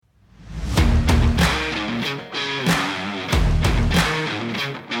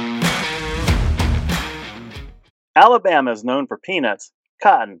Alabama is known for peanuts,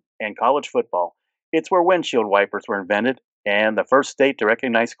 cotton, and college football. It's where windshield wipers were invented and the first state to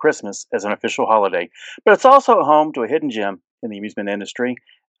recognize Christmas as an official holiday. But it's also home to a hidden gem in the amusement industry,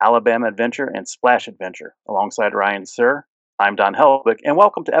 Alabama Adventure and Splash Adventure. Alongside Ryan Sir, I'm Don Helbig, and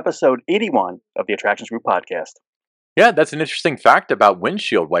welcome to episode 81 of the Attractions Group podcast. Yeah, that's an interesting fact about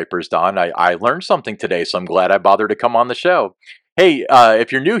windshield wipers, Don. I learned something today, so I'm glad I bothered to come on the show. Hey,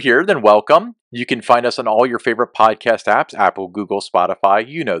 if you're new here, then welcome. You can find us on all your favorite podcast apps, Apple, Google, Spotify,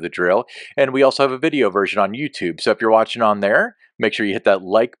 you know the drill. And we also have a video version on YouTube. So if you're watching on there, make sure you hit that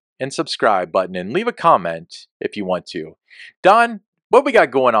like and subscribe button and leave a comment if you want to. Don, what we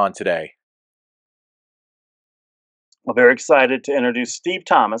got going on today? I'm very excited to introduce Steve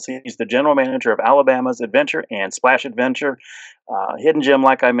Thomas. He's the general manager of Alabama's Adventure and Splash Adventure, hidden gem,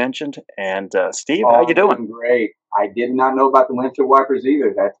 like I mentioned. And Steve, how you doing? Great. I did not know about the windshield wipers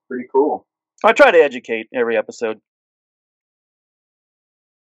either. That's pretty cool. I try to educate every episode.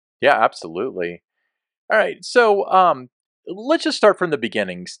 Yeah, absolutely. All right, so let's just start from the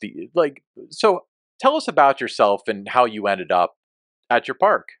beginning, Steve. So tell us about yourself and how you ended up at your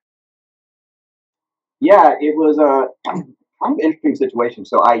park. Yeah, it was a kind of interesting situation.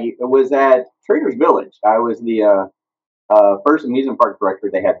 So I was at Traders Village. I was the first amusement park director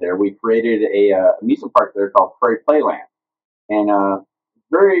they had there. We created a amusement park there called Prairie Playland, and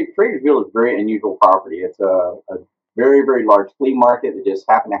Traders Village is very unusual property. It's a very very large flea market that just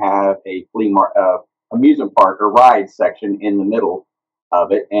happened to have a amusement park or ride section in the middle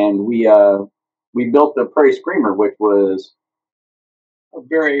of it, and we built the Prairie Screamer, which was a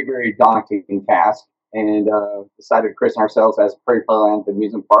very very daunting task, and decided to christen ourselves as Prairie Playland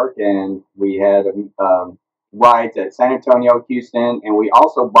Amusement Park, and we had rides at San Antonio, Houston, and we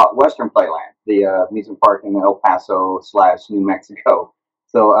also bought Western Playland, the amusement park in El Paso / New Mexico.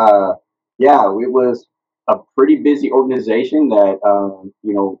 So yeah, it was a pretty busy organization that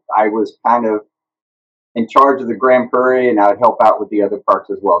I was kind of in charge of the Grand Prairie, and I'd help out with the other parks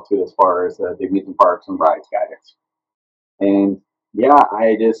as well too, as far as the amusement parks and rides guidance. And yeah,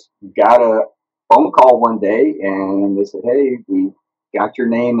 I just got a phone call one day, and they said, "Hey, we got your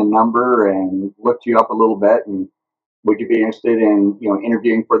name and number, and looked you up a little bit, and would you be interested in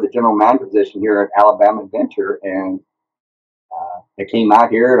interviewing for the general manager position here at Alabama Adventure?" And I came out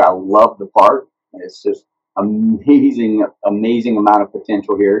here, and I love the park. It's just amazing amount of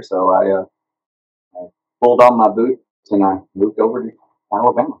potential here. So I pulled on my boots and I moved over to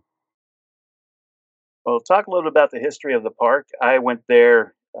Alabama. Well, talk a little bit about the history of the park. I went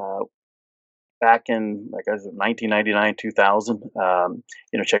there back in, like I said, 1999, 2000.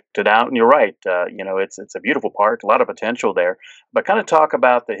 Checked it out, and you're right. It's a beautiful park, a lot of potential there. But kind of talk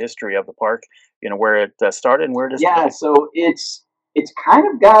about the history of the park. Where it started and where it is Yeah, today. so it's kind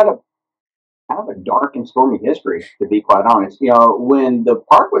of got a dark and stormy history, to be quite honest. When the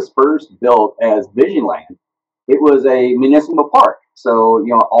park was first built as Visionland, it was a municipal park. So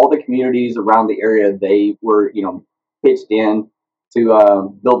all the communities around the area, they were pitched in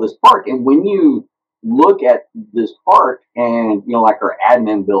to build this park. And when you look at this park and like our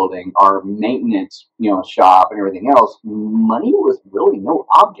admin building, our maintenance shop, and everything else, money was really no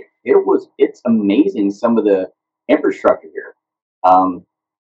object. It's amazing, some of the infrastructure here.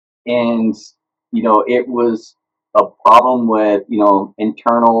 And it was a problem with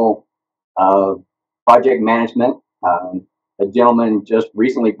internal project management. A gentleman just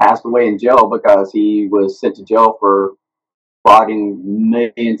recently passed away in jail because he was sent to jail for frauding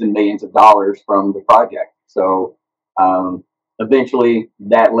millions and millions of dollars from the project. So eventually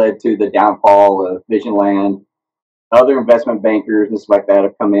that led to the downfall of Visionland. Other investment bankers and stuff like that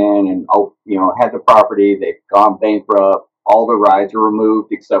have come in and had the property. They've gone bankrupt. All the rides are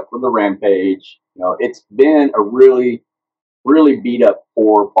removed except for the Rampage. It's been a really, really beat up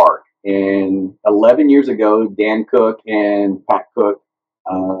poor park. And 11 years ago, Dan Cook and Pat Cook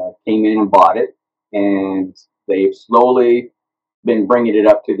came in and bought it, and they've slowly been bringing it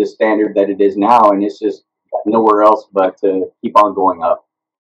up to the standard that it is now, and it's just got nowhere else but to keep on going up.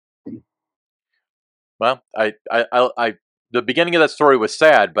 Well, the beginning of that story was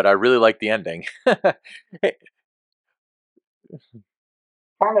sad, but I really like the ending. Kind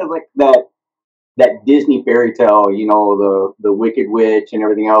of like that Disney fairy tale, the Wicked Witch and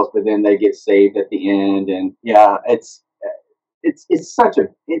everything else, but then they get saved at the end, and yeah, it's such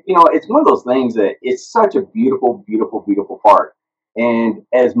it's one of those things that it's such a beautiful, beautiful, beautiful park. And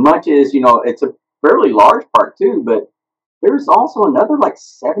as much as it's a fairly large park too, but there's also another like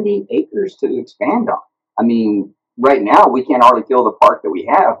 70 acres to expand on. I mean, right now we can't hardly fill the park that we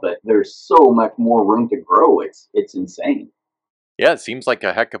have, but there's so much more room to grow. It's insane. Yeah, it seems like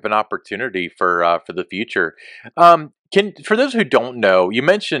a heck of an opportunity for the future. Can for those who don't know, you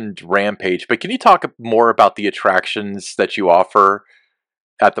mentioned Rampage, but can you talk more about the attractions that you offer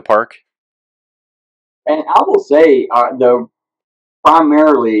at the park? And I will say, the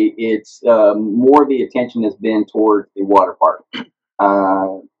primarily it's more the attention has been towards the water park.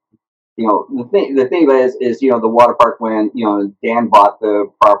 Uh, the thing is the water park, when Dan bought the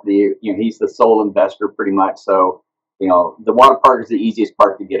property, he's the sole investor pretty much. So the water park is the easiest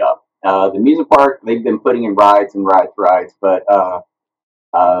park to get up. The music park, they've been putting in rides and rides, but uh,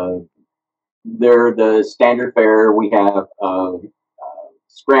 they're the standard fare. We have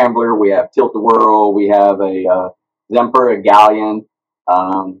Scrambler, we have Tilt a Whirl, we have a Zemper, a Galleon,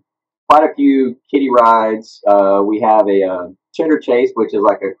 um, quite a few kiddie rides. We have a Cheddar Chase, which is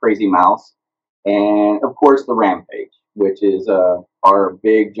like a crazy mouse, and of course the Rampage, which is our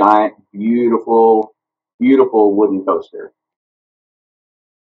big, giant, beautiful, beautiful wooden coaster.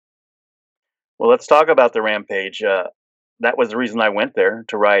 Well, let's talk about the Rampage. That was the reason I went there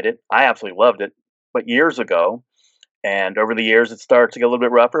to ride it. I absolutely loved it, but years ago, and over the years, it starts to get a little bit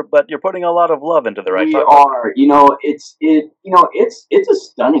rougher. But you're putting a lot of love into the right. We Talk about. are, it's a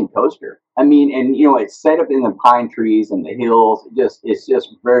stunning coaster. I mean, and it's set up in the pine trees and the hills. It's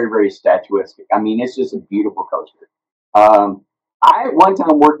just very, very statuesque. I mean, it's just a beautiful coaster. Um, I at one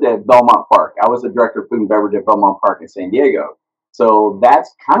time worked at Belmont Park. I was the director of food and beverage at Belmont Park in San Diego. So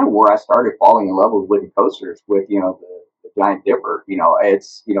that's kind of where I started falling in love with wooden coasters, with the Giant Dipper.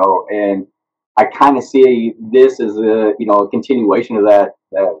 And I kind of see this as a continuation of that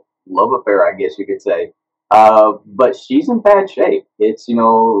love affair, I guess you could say. But she's in bad shape. It's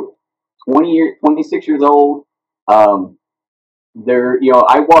 26 years old. Um,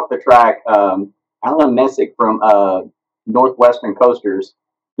 I walked the track. Alan Messick from Northwestern Coasters,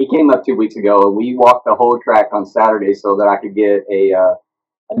 he came up 2 weeks ago, and we walked the whole track on Saturday so that I could get a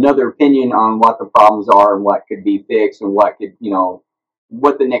another opinion on what the problems are and what could be fixed and what the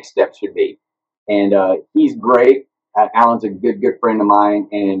next step should be. And he's great. Alan's a good friend of mine,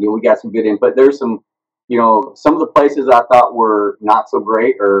 and we got some good input. There's some of the places I thought were not so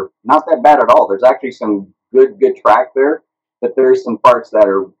great or not that bad at all. There's actually some good track there, but there's some parts that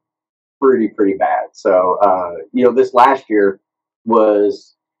are pretty bad. So this last year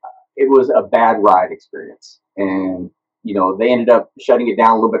was it was a bad ride experience, and they ended up shutting it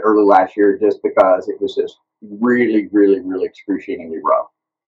down a little bit early last year just because it was just really excruciatingly rough.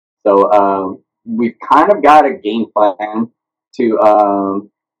 So we've kind of got a game plan to,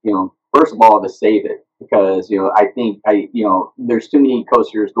 first of all, to save it, because I think there's too many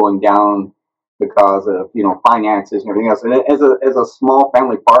coasters going down because of finances and everything else. And as a small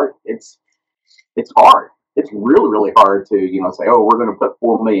family park, it's hard. It's really hard to say, oh, we're going to put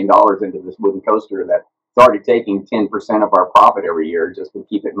 $4 million into this wooden coaster that's already taking 10% of our profit every year just to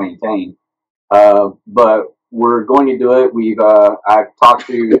keep it maintained. But we're going to do it. I've talked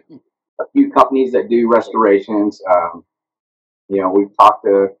to a few companies that do restorations. We've talked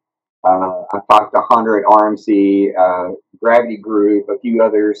to I've talked to Hunter at RMC, Gravity Group, a few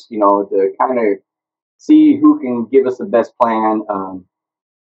others. To kind of see who can give us the best plan to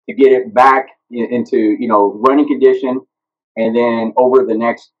get it back into running condition, and then over the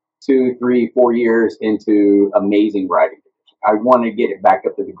next 2, 3, 4 years into amazing riding condition. I want to get it back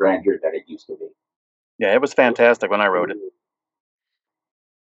up to the grandeur that it used to be. Yeah, it was fantastic when I rode it.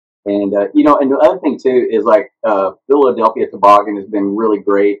 And and the other thing too is like Philadelphia Toboggan has been really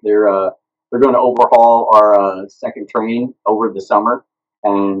great. They're going to overhaul our second train over the summer,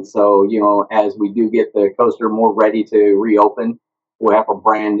 and so as we do get the coaster more ready to reopen, we'll have a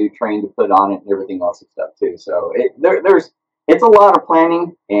brand new train to put on it and everything else and stuff too. So it's a lot of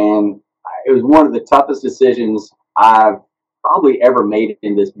planning, and it was one of the toughest decisions I've probably ever made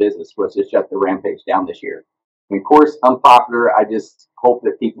in this business, was to shut the Rampage down this year. And of course, unpopular. I just hope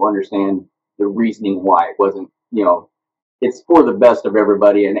that people understand the reasoning why it wasn't. It's for the best of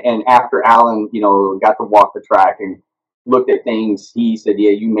everybody. And after Alan, got to walk the track and looked at things, he said,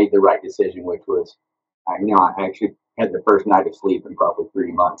 "Yeah, you made the right decision," which was, I actually had the first night of sleep in probably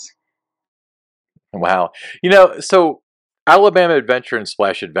 3 months. Wow. So Alabama Adventure and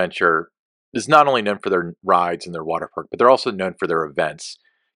Splash Adventure is not only known for their rides and their water park, but they're also known for their events.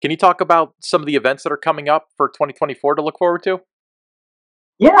 Can you talk about some of the events that are coming up for 2024 to look forward to?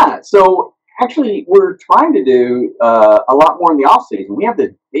 Yeah, so actually, we're trying to do a lot more in the off season. We have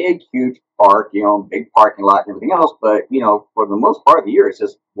this big, huge park, big parking lot and everything else, but for the most part of the year, it's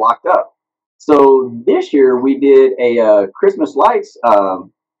just blocked up. So this year, we did a Christmas lights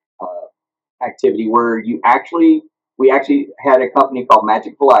activity where we actually had a company called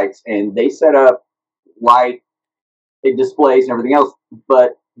Magic Lights, and they set up light it displays and everything else.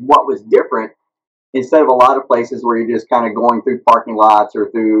 But what was different, instead of a lot of places where you're just kind of going through parking lots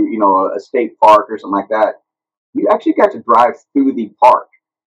or through, a state park or something like that, you actually got to drive through the park.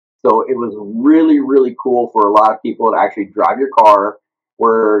 So it was really, really cool for a lot of people to actually drive your car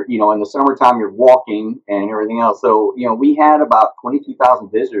where, in the summertime you're walking and everything else. So, we had about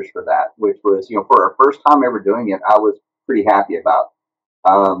 22,000 visitors for that, which was, for our first time ever doing it, I was pretty happy about.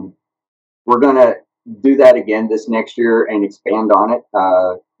 We're going to do that again this next year and expand on it.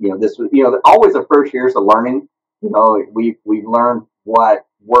 This was, always the first years of learning. We've learned what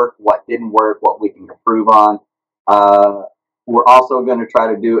worked, what didn't work, what we can improve on. We're also going to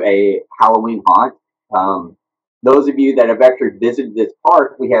try to do a Halloween haunt. Those of you that have actually visited this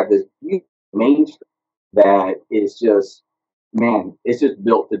park, we have this huge main street that is just, man, it's just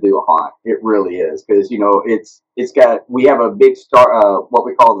built to do a haunt. It really is, because we have a big star, what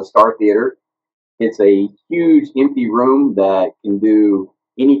we call the Star Theater. It's a huge empty room that can do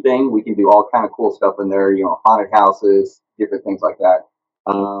anything. We can do all kind of cool stuff in there, haunted houses, different things like that.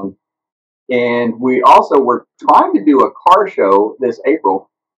 And we also were trying to do a car show this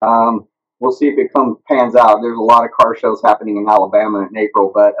April. We'll see if it pans out. There's a lot of car shows happening in Alabama in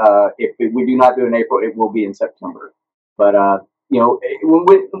April, but if we do not do it in April, it will be in September. But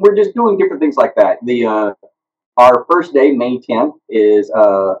we're just doing different things like that. Our first day, May 10th, is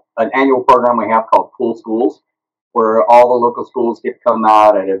an annual program we have called Cool Schools, where all the local schools get to come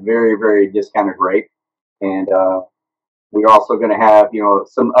out at a very, very discounted rate. And we're also going to have,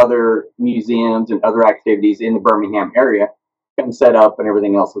 some other museums and other activities in the Birmingham area come set up and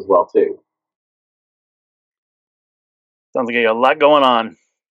everything else as well, too. Sounds like you got a lot going on.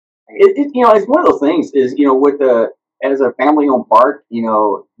 It's one of those things is, as a family-owned park,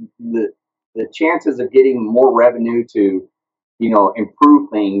 the chances of getting more revenue to, improve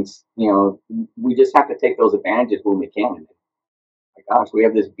things, we just have to take those advantages when we can. My gosh, we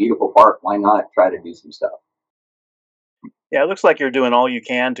have this beautiful park. Why not try to do some stuff? Yeah, it looks like you're doing all you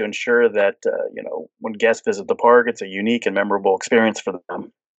can to ensure that, when guests visit the park, it's a unique and memorable experience for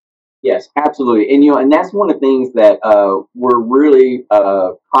them. Yes, absolutely. And that's one of the things that we're really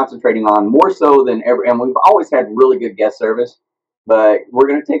concentrating on more so than ever. And we've always had really good guest service, but we're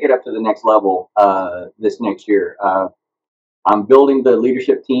going to take it up to the next level this next year. I'm building the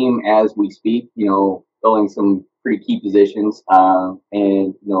leadership team as we speak, filling some pretty key positions.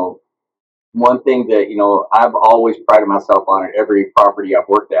 And one thing that, I've always prided myself on at every property I've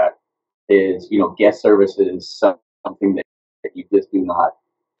worked at is, guest service is something that you just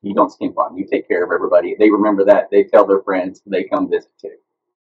you don't skimp on. You take care of everybody. They remember that. They tell their friends. They come visit too.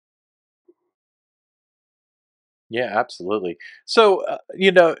 Yeah, absolutely. So,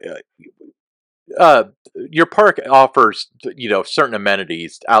 your park offers, certain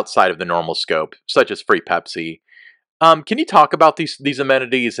amenities outside of the normal scope, such as free Pepsi. Can you talk about these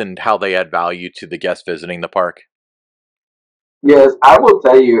amenities and how they add value to the guests visiting the park? Yes, I will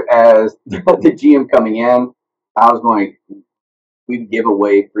tell you, as the GM coming in, I was going, we give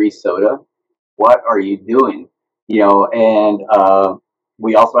away free soda. What are you doing? And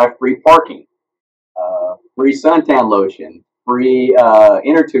we also have free parking, free suntan lotion, free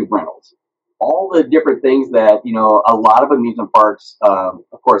inner tube rentals, all the different things that, a lot of amusement parks,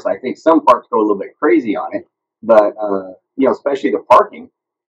 of course, I think some parks go a little bit crazy on it, but, especially the parking,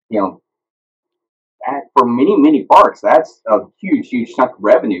 for many, many parks, that's a huge, huge chunk of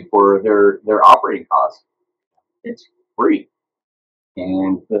revenue for their operating costs. It's free.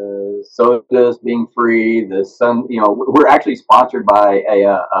 And the sodas being free, the sun, we're actually sponsored by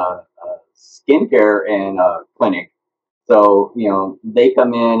a skincare and clinic. So, they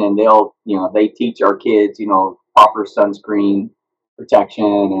come in and they teach our kids, proper sunscreen protection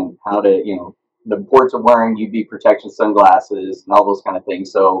and how to, the importance of wearing UV protection sunglasses and all those kind of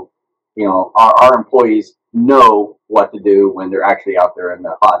things. So, our employees know what to do when they're actually out there in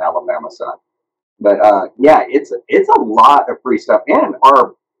the hot Alabama sun. But yeah, it's a lot of free stuff, and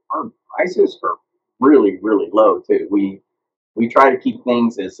our prices are really, really low too. We try to keep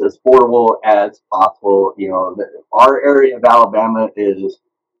things as affordable as possible. Our area of Alabama is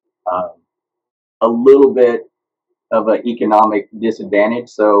um, a little bit of an economic disadvantage,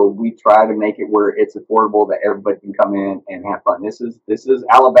 so we try to make it where it's affordable that everybody can come in and have fun. This is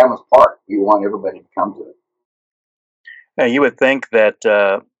Alabama's park. We want everybody to come to it. Yeah, you would think that,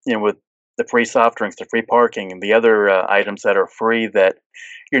 with the free soft drinks, the free parking, and the other items that are free, that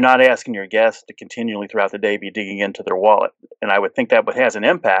you're not asking your guests to continually throughout the day be digging into their wallet. And I would think that has an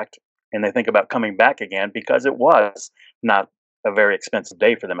impact, and they think about coming back again because it was not a very expensive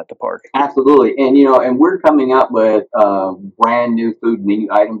day for them at the park. Absolutely, and and we're coming up with brand new food menu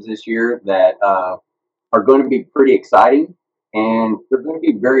items this year that are going to be pretty exciting, and they're going to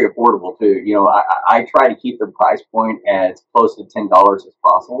be very affordable too. I try to keep the price point as close to $10 as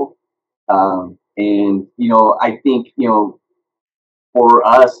possible. And I think for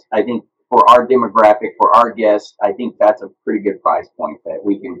us, I think for our demographic, for our guests, I think that's a pretty good price point that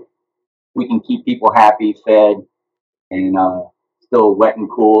we can keep people happy, fed, and still wet and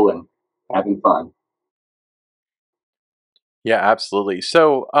cool and having fun. Yeah, absolutely.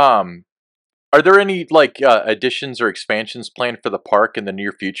 So, are there any additions or expansions planned for the park in the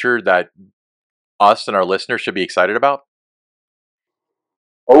near future that us and our listeners should be excited about?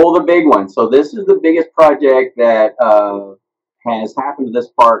 Oh, the big one. So this is the biggest project that has happened to this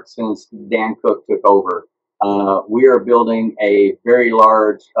park since Dan Cook took over. We are building a very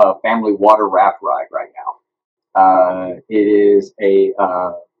large family water raft ride right now. It is a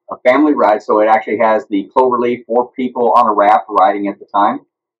family ride, so it actually has the Cloverleaf, 4 people on a raft riding at the time.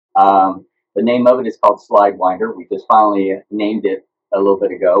 The name of it is called Slidewinder. We just finally named it a little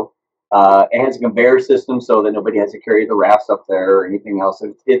bit ago. It has a conveyor system so that nobody has to carry the rafts up there or anything else.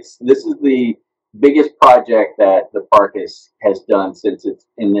 This is the biggest project that the park has done since its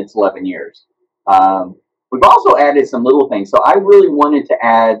 11 years. We've also added some little things. So I really wanted to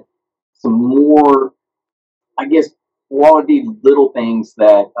add some more, I guess, quality little things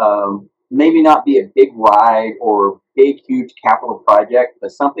that maybe not be a big ride or big, huge capital project,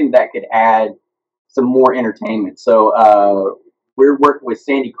 but something that could add some more entertainment. So we're working with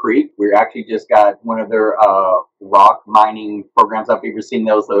Sandy Creek. We actually just got one of their rock mining programs. I've ever seen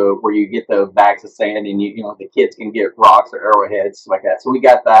those where you get the bags of sand and the kids can get rocks or arrowheads like that. So we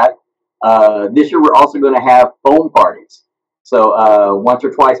got that. This year we're also going to have foam parties. So once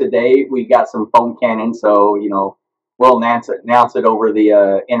or twice a day, we got some foam cannons. So we'll announce it over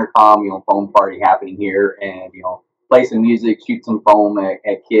the intercom. Foam party happening here, and play some music, shoot some foam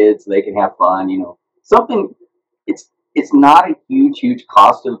at kids so they can have fun. Something. It's not a huge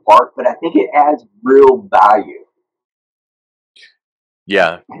cost to the park, but I think it adds real value.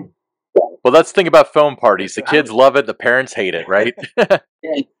 Yeah. Well, that's the thing about foam parties. The kids love it. The parents hate it, right?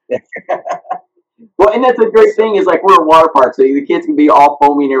 Well, and that's a great thing is like we're a water park, so the kids can be all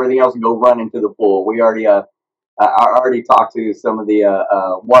foamy and everything else and go run into the pool. We already I already talked to some of the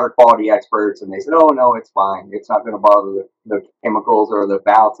water quality experts, and they said, "Oh no, it's fine. It's not going to bother the chemicals or the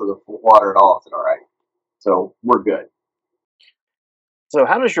balance of the water at all." I said, "All right, so we're good." So,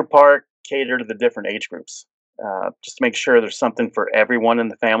 how does your park cater to the different age groups? Just to make sure there's something for everyone in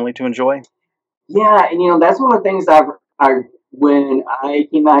the family to enjoy? Yeah, and that's one of the things I when I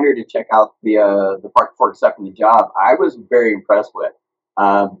came out here to check out the park before accepting the job, I was very impressed with.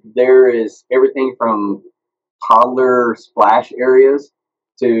 There is everything from toddler splash areas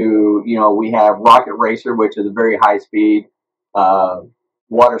to we have Rocket Racer, which is a very high speed uh,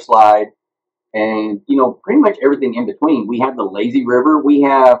 water slide, and pretty much everything in between. We have the lazy river. We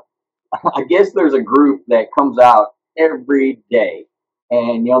have I guess there's a group that comes out every day,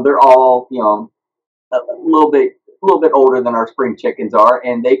 and they're all a little bit older than our spring chickens are,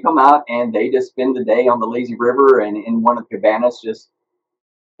 and they come out and they just spend the day on the lazy river and in one of the cabanas, just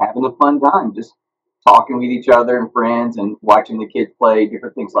having a fun time, just talking with each other and friends and watching the kids play,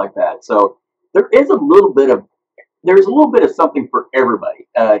 different things like that. So there is there's a little bit of something for everybody.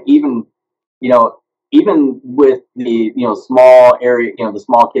 You know, even with the small area, the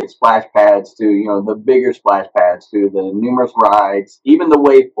small kids splash pads to the bigger splash pads to the numerous rides, even the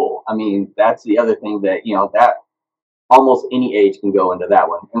wave pool. I mean, that's the other thing that that almost any age can go into that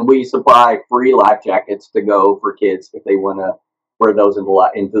one, and we supply free life jackets to go for kids if they want to wear those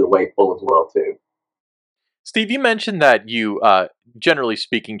into the wave pool as well too. Steve, you mentioned that you, generally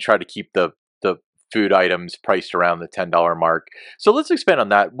speaking, try to keep the food items priced around the $10 mark. So let's expand on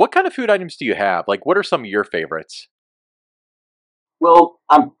that. What kind of food items do you have? Like, what are some of your favorites? Well,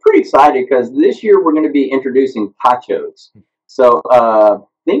 I'm pretty excited because this year we're going to be introducing tachos. So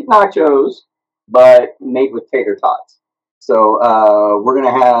think nachos, but made with tater tots. So we're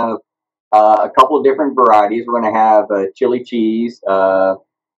going to have a couple of different varieties. We're going to have chili cheese. I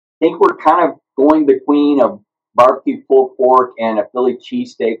think we're kind of going between a barbecue pulled pork and a Philly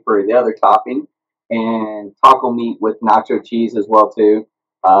cheesesteak for the other topping, and taco meat with nacho cheese as well too.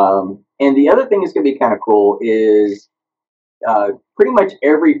 And the other thing that's going to be kind of cool is pretty much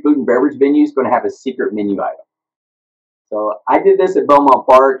every food and beverage venue is going to have a secret menu item. So I did this at Belmont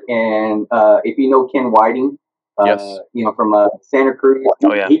Park, and if you know Ken Whiting, Yes. from Santa Cruz,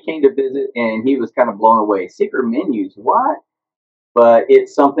 Oh yeah. he came to visit, and he was kind of blown away. Secret menus, what? But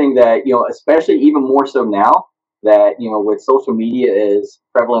it's something that especially even more so now that with social media as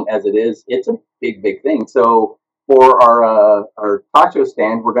prevalent as it is, it's a big thing. So for our taco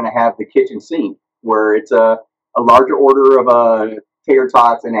stand, we're going to have the kitchen sink, where it's a larger order of tater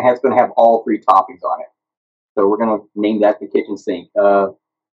tots, and it's going to have all 3 toppings on it. So we're going to name that the kitchen sink. We're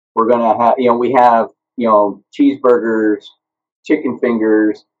going to have, we have, cheeseburgers, chicken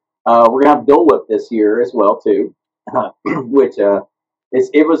fingers. We're going to have Dole Whip this year as well too, which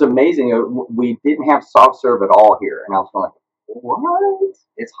it was amazing. We didn't have soft serve at all here, and I was going, what?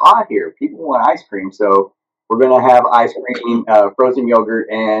 It's hot here. People want ice cream, so we're going to have ice cream, frozen yogurt,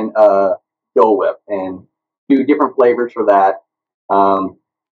 and Dole Whip, and 2 different flavors for that.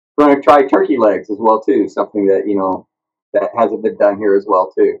 We're going to try turkey legs as well too, something that that hasn't been done here as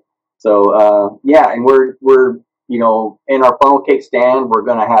well too. So yeah, and we're in our funnel cake stand, we're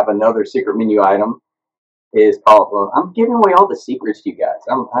going to have another secret menu item. Is called. Well, I'm giving away all the secrets to you guys.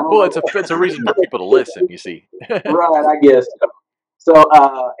 I don't Well, it's a reason for people to listen. You see, right? I guess. So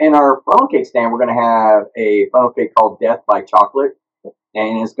in our funnel cake stand, we're going to have a funnel cake called Death by Chocolate,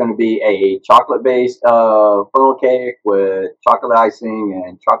 and it's going to be a chocolate-based funnel cake with chocolate icing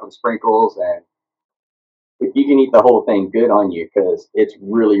and chocolate sprinkles, and if you can eat the whole thing, good on you, because it's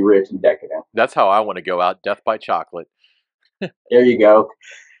really rich and decadent. That's how I want to go out. Death by chocolate. There you go.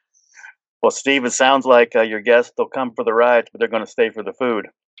 Well, Steve, it sounds like your guests, they'll come for the rides, but they're going to stay for the food.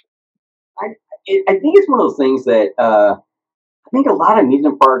 I think it's one of those things that I think a lot of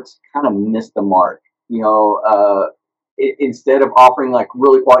amusement parks kind of miss the mark. Instead of offering like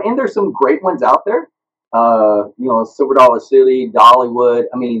really quality, and there's some great ones out there. Silver Dollar City, Dollywood.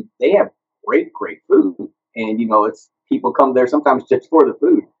 I mean, they have great food, and it's people come there sometimes just for the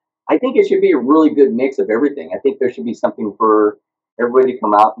food. I think it should be a really good mix of everything. I think there should be something for everybody to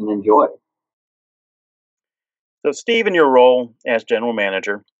come out and enjoy. So, Steve, in your role as general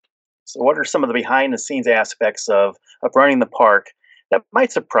manager, so what are some of the behind-the-scenes aspects of running the park that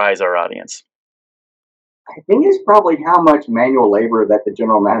might surprise our audience? I think it's probably how much manual labor that the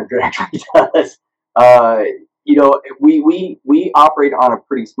general manager actually does. We operate on a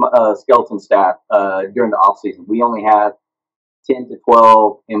pretty skeleton staff during the off season. We only have 10 to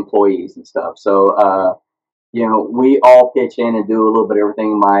 12 employees and stuff. So, we all pitch in and do a little bit of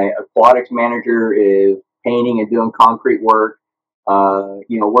everything. My aquatics manager is painting and doing concrete work.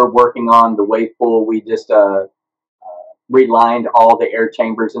 We're working on the wave pool. We just relined all the air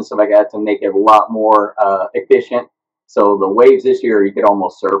chambers and stuff like that to make it a lot more efficient. So the waves this year, you could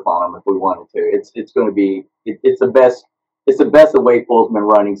almost surf on them if we wanted to. It's going to be it's the best. It's the best the wave pool's been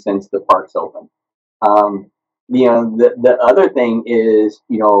running since the park's open. The other thing is,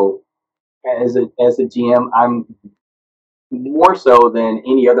 as a GM, I'm more so than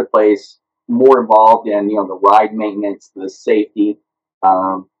any other place more involved in the ride maintenance, the safety,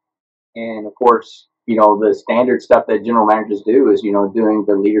 and of course the standard stuff that general managers do is doing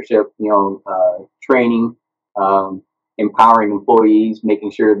the leadership, training, empowering employees,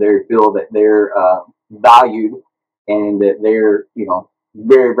 making sure they feel that they're valued and that they're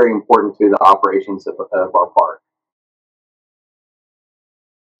very, very important to the operations of our park.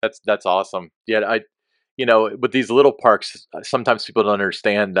 That's awesome. Yeah, with these little parks, sometimes people don't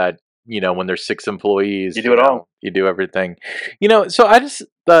understand that when there's 6 employees, you do it all. You do everything. So I just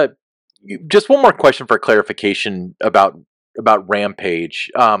one more question for clarification about Rampage.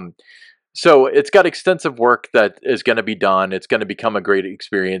 So it's got extensive work that is going to be done. It's going to become a great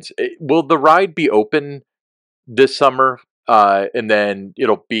experience. Will the ride be open this summer, and then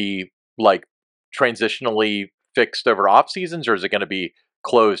it'll be like transitionally fixed over off seasons, or is it going to be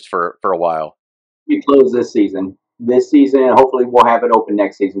closed for a while? We close this season. Hopefully we'll have it open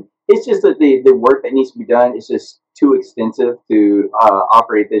next season. It's just that the work that needs to be done is just too extensive to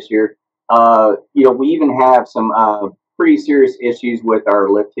operate this year. We even have some pretty serious issues with our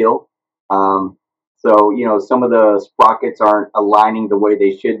lift hill. So some of the sprockets aren't aligning the way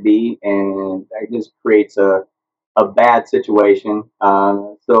they should be, and that just creates a bad situation.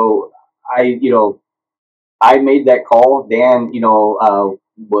 So I made that call. Dan,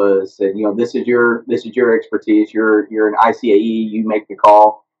 said, this is your expertise. You're an ICAE. You make the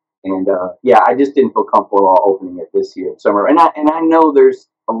call. And I just didn't feel comfortable opening it this year summer. And I know there's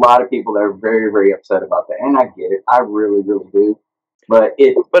a lot of people that are very, very upset about that, and I get it. I really, really do. But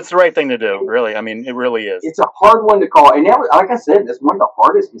it's the right thing to do, really. I mean, it really is. It's a hard one to call, and that was, like I said, that's one of the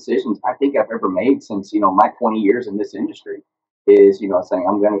hardest decisions I think I've ever made since my 20 years in this industry. Is saying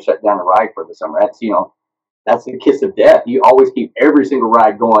I'm going to shut down a ride for the summer. That's the kiss of death. You always keep every single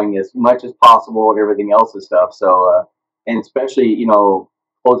ride going as much as possible and everything else and stuff. So and especially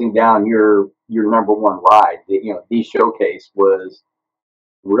closing down your number one ride, the showcase was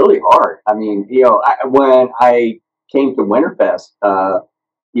really hard. I mean, when I came to Winterfest, I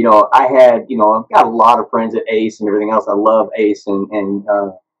had, I've got a lot of friends at Ace and everything else. I love Ace and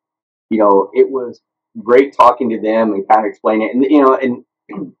it was great talking to them and kind of explaining it. And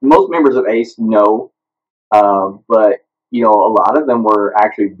most members of ACE know, but a lot of them were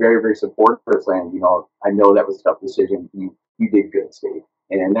actually very, very supportive, saying, I know that was a tough decision. You did good, Steve,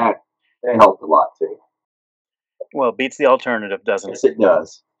 and that helped a lot too. Well, beats the alternative, doesn't it? Yes, it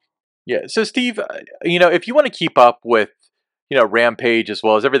does. Yeah. So, Steve, if you want to keep up with, Rampage as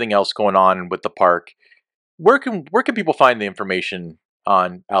well as everything else going on with the park, where can people find the information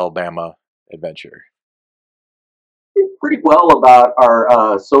on Alabama Adventure? Pretty well about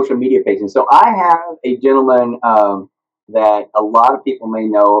our social media pages. So I have a gentleman that a lot of people may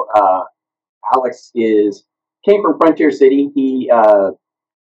know. Alex came from Frontier City.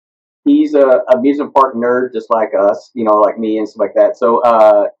 He's a amusement park nerd, just like us, like me and stuff like that. So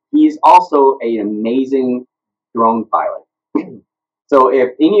he's also an amazing drone pilot. So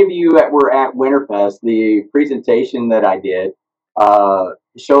if any of you that were at Winterfest, the presentation that I did I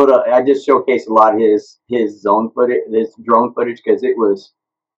just showcased a lot of his zone footage, this drone footage, because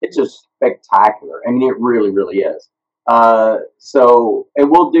it's just spectacular. I mean, it really, really is. And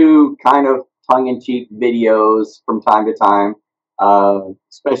we'll do kind of tongue-in-cheek videos from time to time,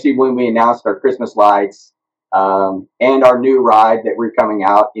 especially when we announced our Christmas lights and our new ride that we're coming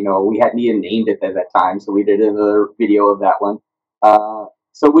out. We hadn't even named it at that time, so we did another video of that one.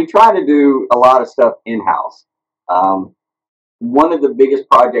 So we try to do a lot of stuff in-house. One of the biggest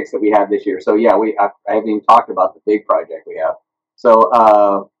projects that we have this year. So yeah, I haven't even talked about the big project we have.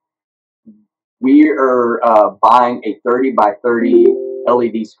 So we are buying a 30 by 30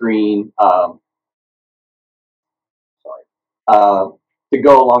 LED screen. To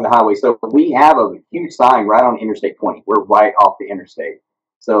go along the highway. So we have a huge sign right on Interstate 20. We're right off the interstate.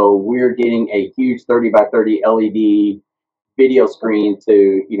 So we're getting a huge 30 by 30 LED video screen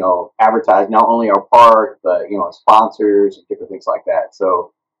to, advertise not only our park, but, sponsors and different things like that.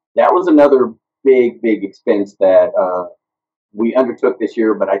 So that was another big expense that we undertook this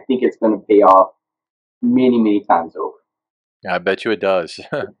year, but I think it's going to pay off many, many times over. I bet you it does.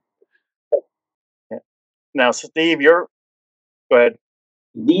 Now, Steve, go ahead.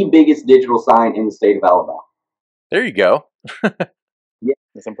 The biggest digital sign in the state of Alabama. There you go. Yeah,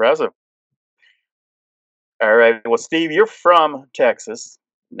 that's impressive. All right. Well, Steve, you're from Texas,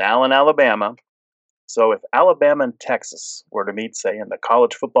 now in Alabama. So if Alabama and Texas were to meet, say, in the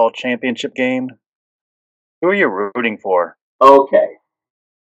college football championship game, who are you rooting for? Okay.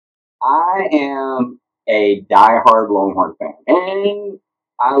 I am a diehard Longhorn fan. And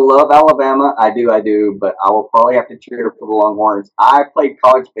I love Alabama. I do, but I will probably have to cheer for the Longhorns. I played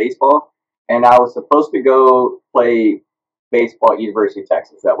college baseball, and I was supposed to go play baseball at University of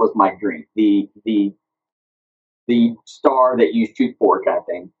Texas. That was my dream. The star that you shoot for kind of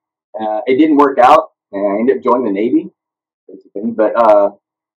thing. It didn't work out, and I ended up joining the Navy. But I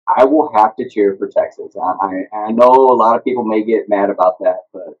will have to cheer for Texas. I know a lot of people may get mad about that,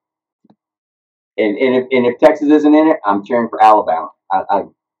 but if Texas isn't in it, I'm cheering for Alabama. I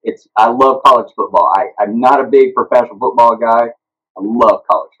love college football. I'm not a big professional football guy. I love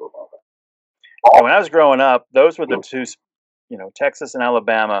college football. And when I was growing up, those were the two, Texas and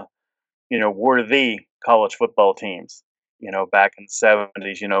Alabama, were the college football teams, back in the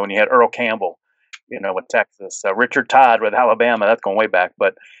 70s, when you had Earl Campbell, with Texas, Richard Todd with Alabama, that's going way back.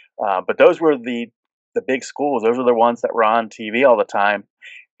 But those were the big schools. Those were the ones that were on TV all the time.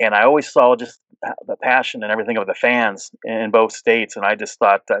 And I always saw just the passion and everything of the fans in both states. And I just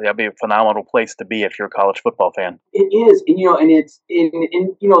thought that'd be a phenomenal place to be if you're a college football fan. It is. And,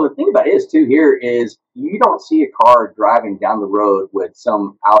 the thing about it is too, here is you don't see a car driving down the road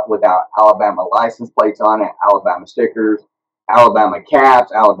without Alabama license plates on it, Alabama stickers, Alabama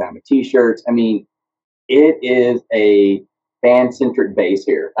caps, Alabama t-shirts. I mean, it is a fan-centric base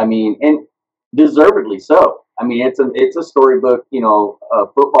here. I mean, and deservedly so. I mean, it's a storybook,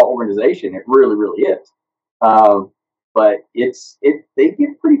 football organization. It really, really is. But they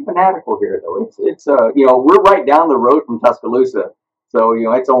get pretty fanatical here, though. It's we're right down the road from Tuscaloosa, so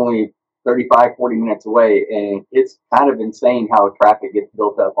it's only 35, 40 minutes away, and it's kind of insane how traffic gets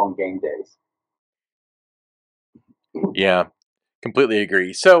built up on game days. Yeah, completely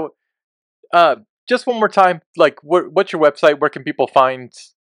agree. So, just one more time, like, what's your website? Where can people find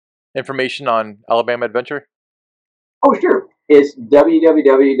information on Alabama Adventure? Oh, sure. It's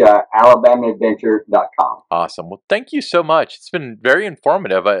www.alabamaadventure.com. Awesome. Well, thank you so much. It's been very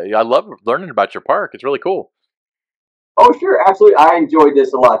informative. I love learning about your park. It's really cool. Oh, sure. Absolutely. I enjoyed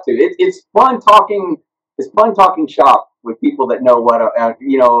this a lot, too. It's fun talking. It's fun talking shop with people that know what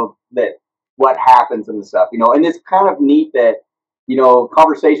happens and stuff, and it's kind of neat that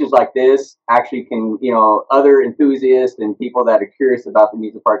conversations like this actually can, other enthusiasts and people that are curious about the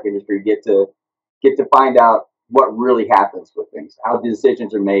amusement park industry get to find out what really happens with things, how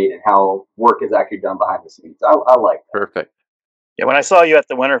decisions are made, and how work is actually done behind the scenes. I like that. Perfect. Yeah, when I saw you at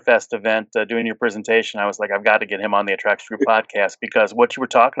the Winterfest event doing your presentation, I was like, I've got to get him on the Attracts Group podcast because what you were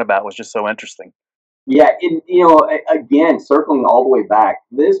talking about was just so interesting. Yeah, and again, circling all the way back,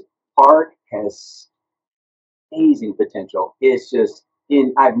 this park has amazing potential. It's just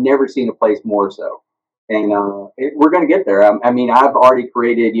I've never seen a place more so, and we're going to get there. I mean, I've already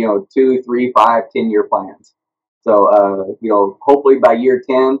created 2, 3, 5, 10-year plans. So hopefully by year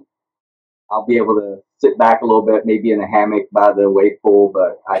 10, I'll be able to sit back a little bit, maybe in a hammock by the wave pool.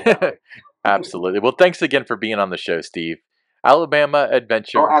 But I doubt it. Absolutely. Well, thanks again for being on the show, Steve. Oh, absolutely.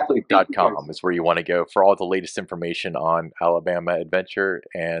 Thank you, AlabamaAdventure.com guys. is where you want to go for all the latest information on Alabama Adventure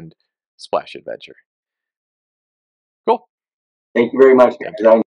and Splash Adventure. Cool. Thank you very much, guys.